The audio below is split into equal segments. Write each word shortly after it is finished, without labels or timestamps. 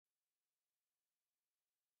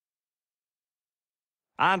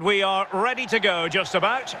And we are ready to go, just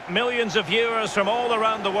about. Millions of viewers from all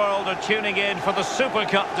around the world are tuning in for the Super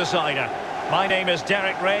Cup decider. My name is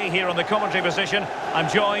Derek Ray, here on the commentary position. I'm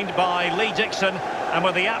joined by Lee Dixon, and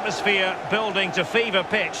with the atmosphere building to fever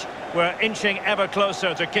pitch, we're inching ever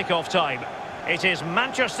closer to kick-off time. It is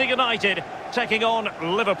Manchester United taking on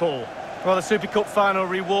Liverpool. Well, the Super Cup final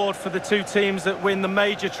reward for the two teams that win the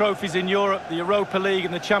major trophies in Europe, the Europa League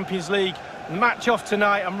and the Champions League. The match off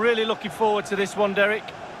tonight, I'm really looking forward to this one, Derek.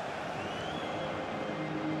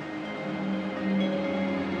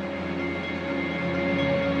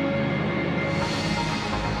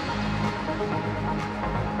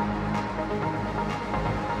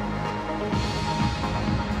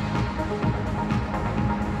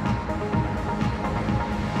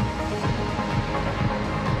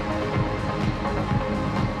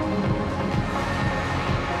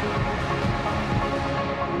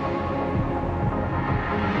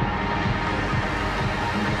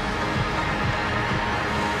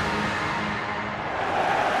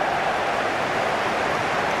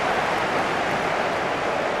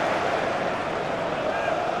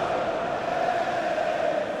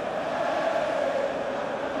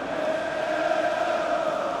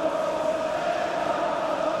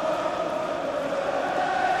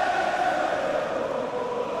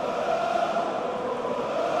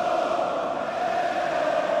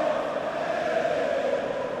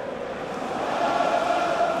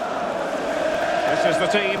 This is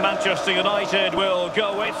the team Manchester United will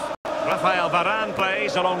go with. Rafael Varane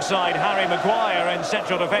plays alongside Harry Maguire in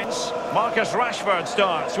central defence. Marcus Rashford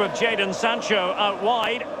starts with Jadon Sancho out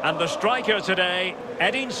wide. And the striker today,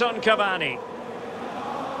 Edinson Cavani.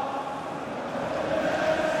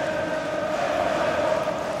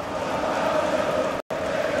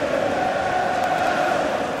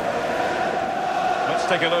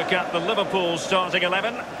 Take a look at the Liverpool starting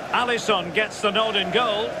 11. Alisson gets the nod in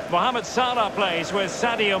goal. Mohamed Salah plays with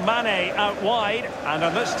Sadio Mane out wide. And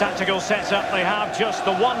in this tactical setup, they have just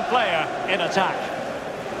the one player in attack.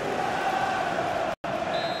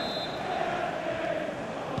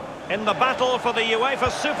 In the battle for the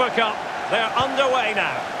UEFA Super Cup, they're underway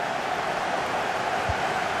now.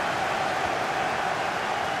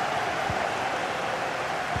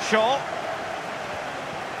 Shaw.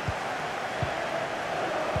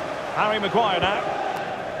 Harry Maguire now.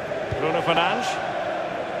 Bruno Fernandes.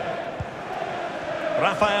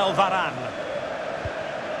 Rafael Varane.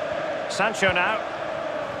 Sancho now.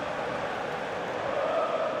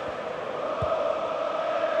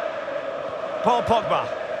 Paul Pogba.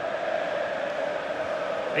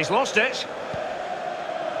 He's lost it.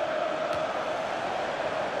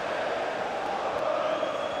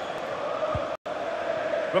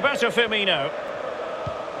 Roberto Firmino.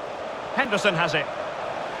 Henderson has it.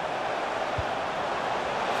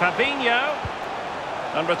 Fabinho,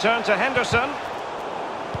 and return to Henderson.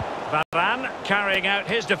 Varane carrying out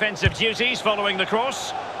his defensive duties following the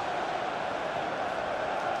cross.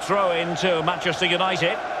 Throw in to Manchester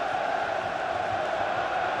United.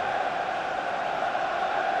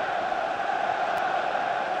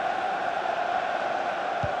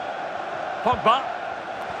 Pogba.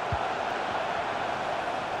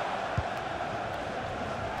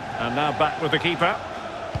 And now back with the keeper.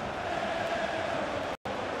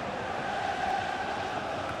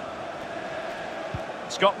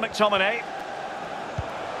 Scott McTominay.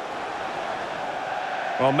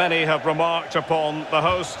 Well, many have remarked upon the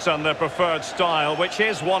hosts and their preferred style, which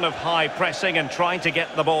is one of high pressing and trying to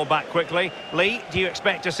get the ball back quickly. Lee, do you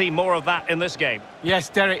expect to see more of that in this game? Yes,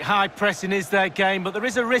 Derek, high pressing is their game, but there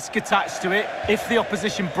is a risk attached to it. If the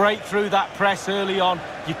opposition break through that press early on,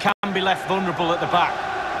 you can be left vulnerable at the back.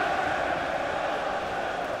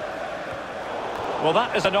 Well,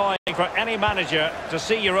 that is annoying for any manager to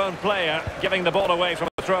see your own player giving the ball away from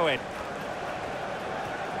a throw-in.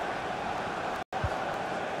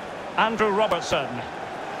 Andrew Robertson.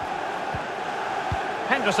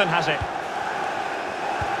 Henderson has it.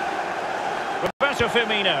 Roberto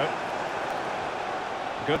Firmino.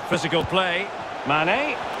 Good physical play.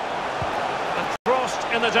 Mane. And crossed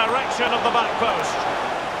in the direction of the back post.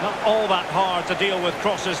 Not all that hard to deal with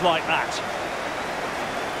crosses like that.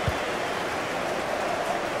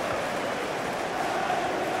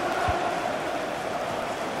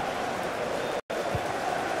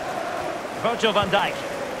 Virgil van Dijk.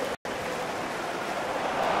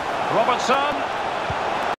 Robertson.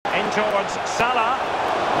 In towards Salah.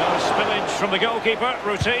 No spillage from the goalkeeper.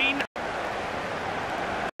 Routine.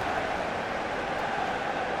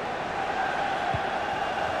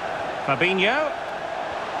 Fabinho.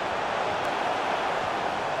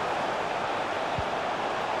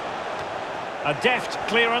 A deft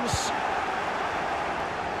clearance.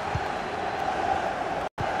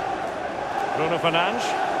 Bruno Fernandes.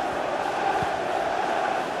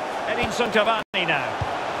 Edinson Cavani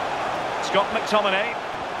now. Scott McTominay.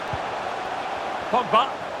 Pogba.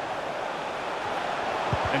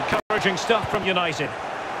 Encouraging stuff from United.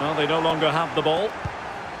 Well, they no longer have the ball.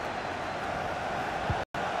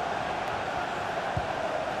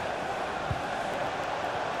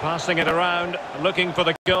 Passing it around, looking for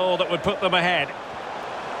the goal that would put them ahead.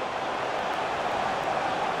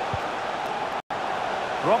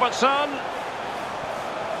 Robertson.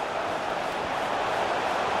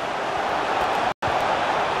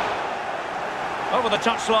 Over the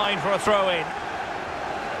touchline for a throw-in.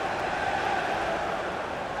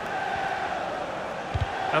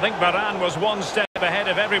 I think Varane was one step ahead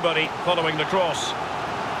of everybody following the cross.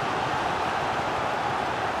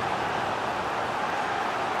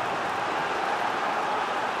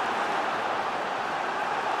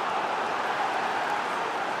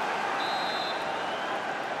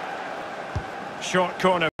 Short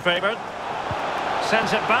corner favoured.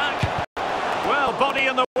 Sends it back. Well, body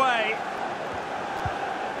in the way.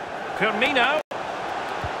 Firmino.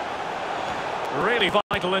 Really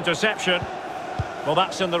vital interception. Well,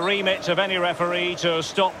 that's in the remit of any referee to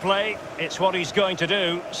stop play. It's what he's going to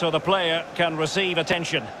do, so the player can receive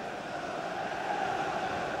attention.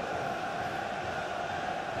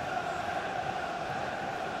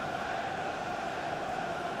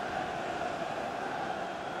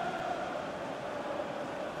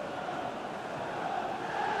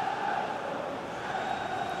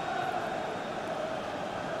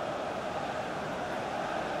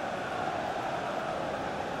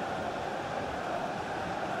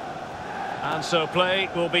 And so play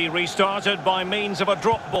will be restarted by means of a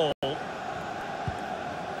drop ball.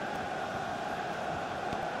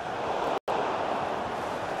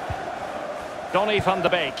 Donny van de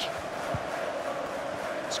Beek.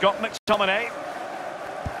 Scott McTominay.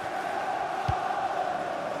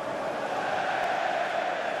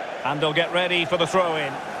 And they'll get ready for the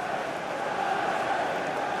throw-in.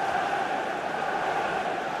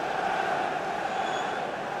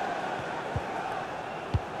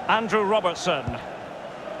 Andrew Robertson.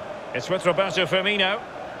 It's with Roberto Firmino.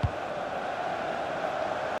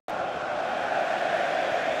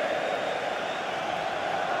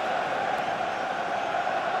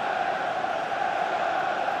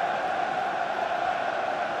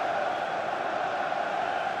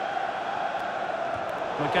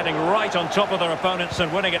 We're getting right on top of their opponents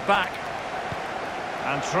and winning it back.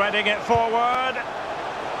 And treading it forward.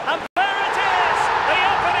 And there it is! The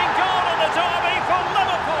opening goal in the derby for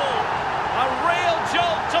Liverpool. A real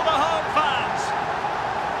jolt to the home fans.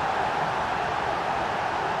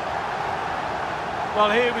 Well,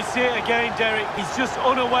 here we see it again, Derek. He's just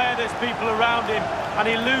unaware there's people around him and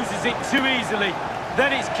he loses it too easily.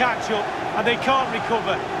 Then it's catch-up and they can't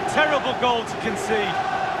recover. Terrible goal to concede.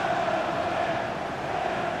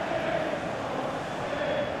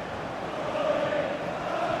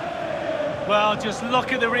 Well, just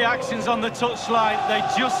look at the reactions on the touchline. They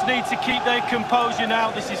just need to keep their composure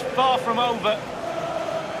now. This is far from over.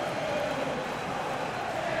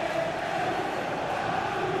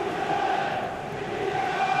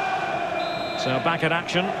 So back at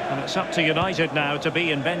action, and it's up to United now to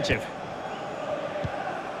be inventive.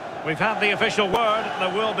 We've had the official word.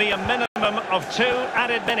 There will be a minimum of 2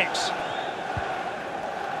 added minutes.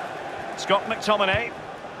 Scott McTominay.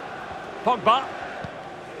 Pogba.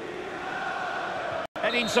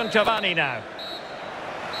 Edinson Cavani now.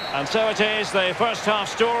 And so it is, the first half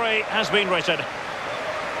story has been written.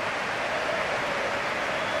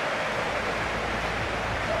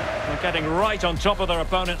 They're getting right on top of their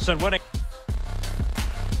opponents and winning.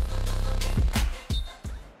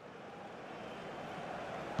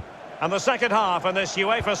 And the second half in this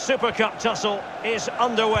UEFA Super Cup tussle is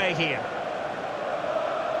underway here.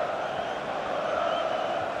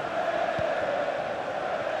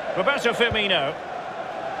 Roberto Firmino.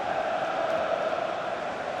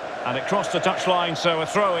 And it crossed the touchline, so a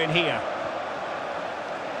throw in here.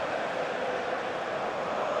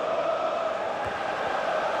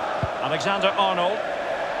 Alexander-Arnold.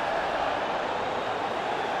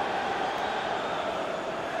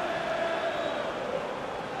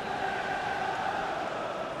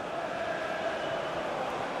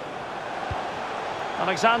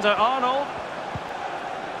 Alexander-Arnold.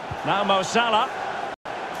 Now Mo Salah.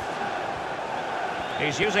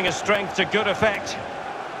 He's using his strength to good effect.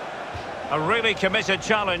 A really committed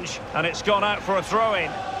challenge, and it's gone out for a throw-in.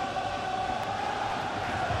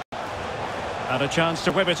 And a chance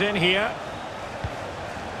to whip it in here.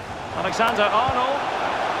 Alexander-Arnold.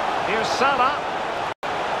 Here's Salah.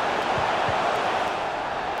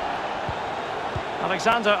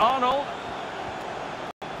 Alexander-Arnold.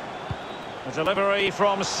 The delivery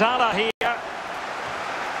from Salah here.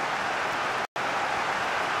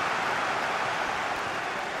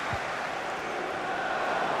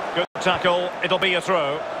 Good tackle, it'll be a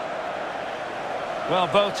throw. Well,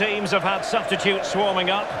 both teams have had substitutes swarming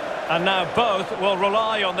up, and now both will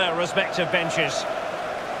rely on their respective benches.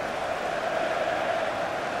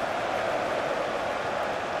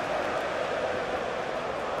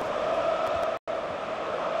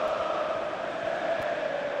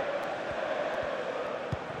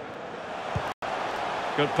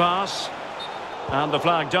 Good pass. And the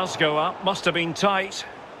flag does go up. Must have been tight.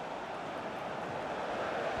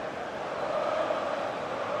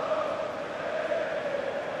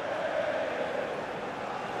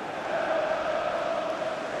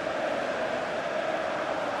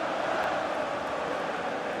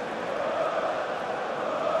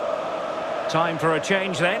 Time for a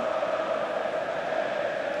change then.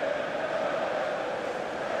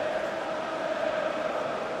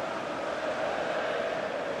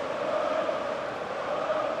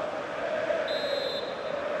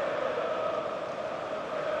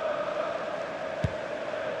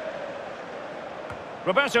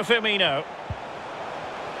 Roberto Firmino.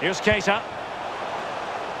 Here's Keita.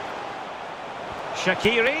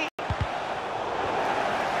 Shaqiri.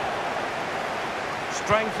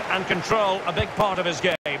 Strength and control, a big part of his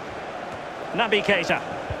game. Naby Keita.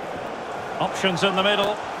 Options in the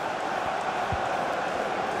middle.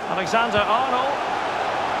 Alexander-Arnold.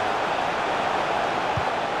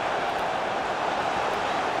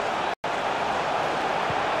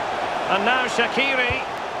 And now Shaqiri.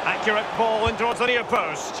 Accurate ball in towards the near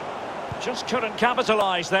post. Just couldn't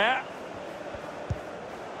capitalise there.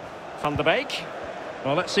 Van de Beek.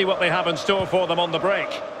 Well, let's see what they have in store for them on the break.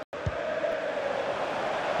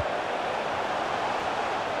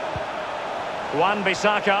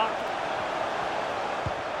 Wan-Bissaka.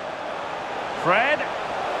 Fred.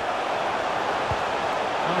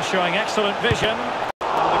 Oh, showing excellent vision.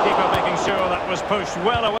 And the keeper making sure that was pushed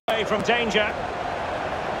well away from danger.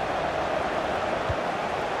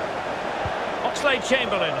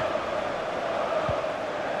 Oxlade-Chamberlain.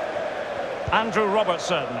 Andrew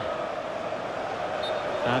Robertson.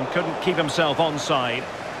 And couldn't keep himself onside.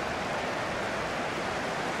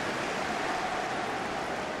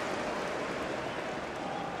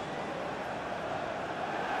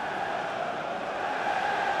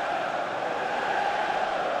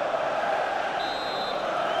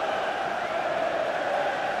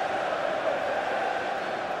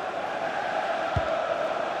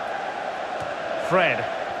 Fred.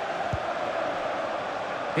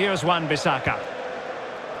 Here's Wan-Bissaka.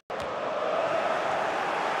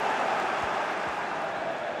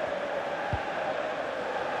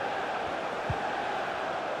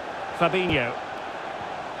 Fabinho.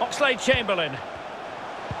 Oxlade-Chamberlain.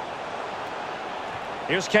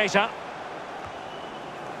 Here's Keita.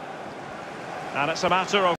 And it's a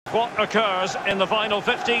matter of what occurs in the final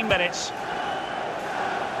 15 minutes.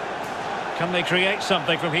 Can they create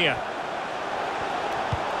something from here?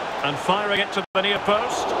 And firing it to the near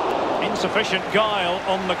post. Insufficient guile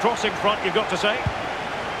on the crossing front, you've got to say.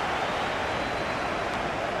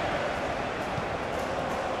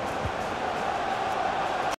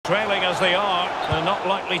 Trailing as they are, they're not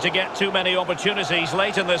likely to get too many opportunities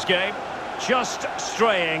late in this game. Just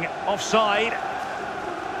straying offside.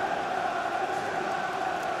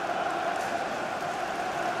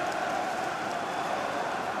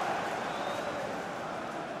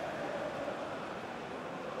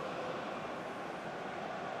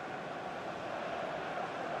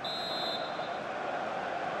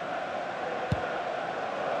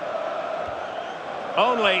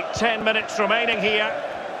 Only 10 minutes remaining here.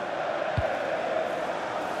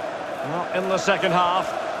 Well, in the second half,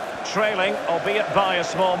 trailing, albeit by a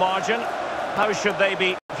small margin. How should they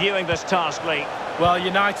be viewing this task, Lee? Well,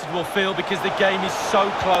 United will feel because the game is so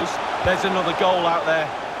close, there's another goal out there.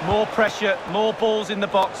 More pressure, more balls in the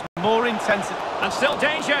box, more intensity. And still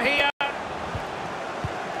danger here.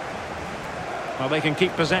 Well, they can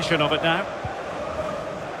keep possession of it now.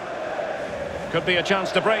 Could be a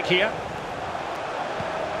chance to break here.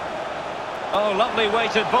 Oh, lovely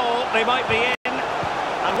weighted ball. They might be in.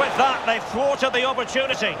 And with that, they've thwarted the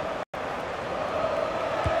opportunity.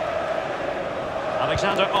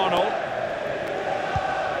 Alexander-Arnold.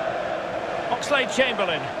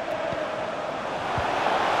 Oxlade-Chamberlain.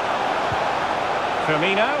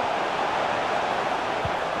 Firmino.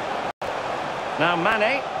 Now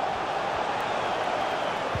Mane.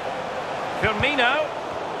 Firmino.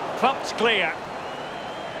 Thumped clear.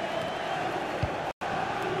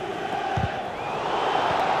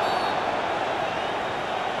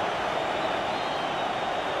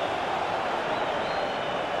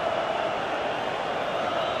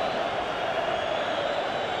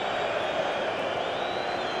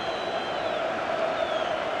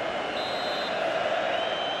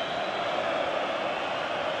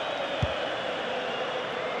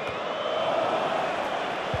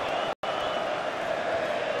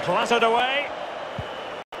 Clattered away.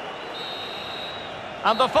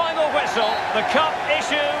 And the final whistle, the cup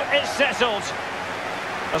issue is settled.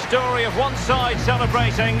 A story of one side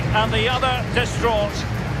celebrating and the other distraught.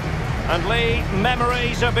 And Lee,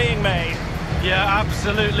 memories are being made. Yeah,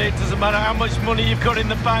 absolutely. It doesn't matter how much money you've got in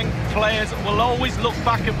the bank. Players will always look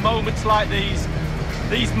back at moments like these.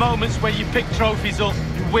 These moments where you pick trophies up,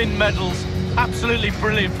 you win medals. Absolutely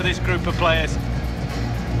brilliant for this group of players.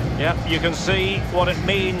 Yep, you can see what it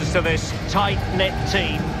means to this tight-knit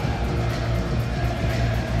team.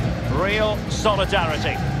 Real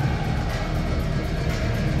solidarity.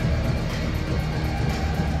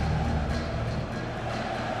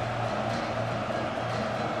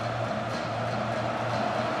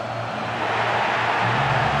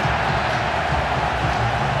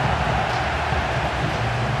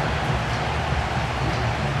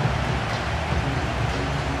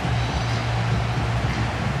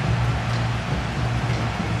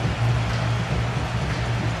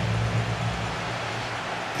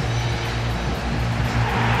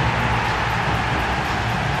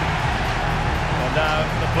 Now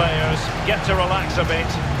the players get to relax a bit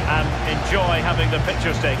and enjoy having the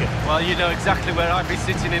pictures taken. Well, you know exactly where I'd be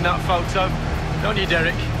sitting in that photo, don't you,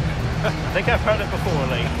 Derek? I think I've heard it before,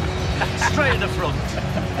 Lee. Straight at the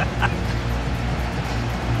front.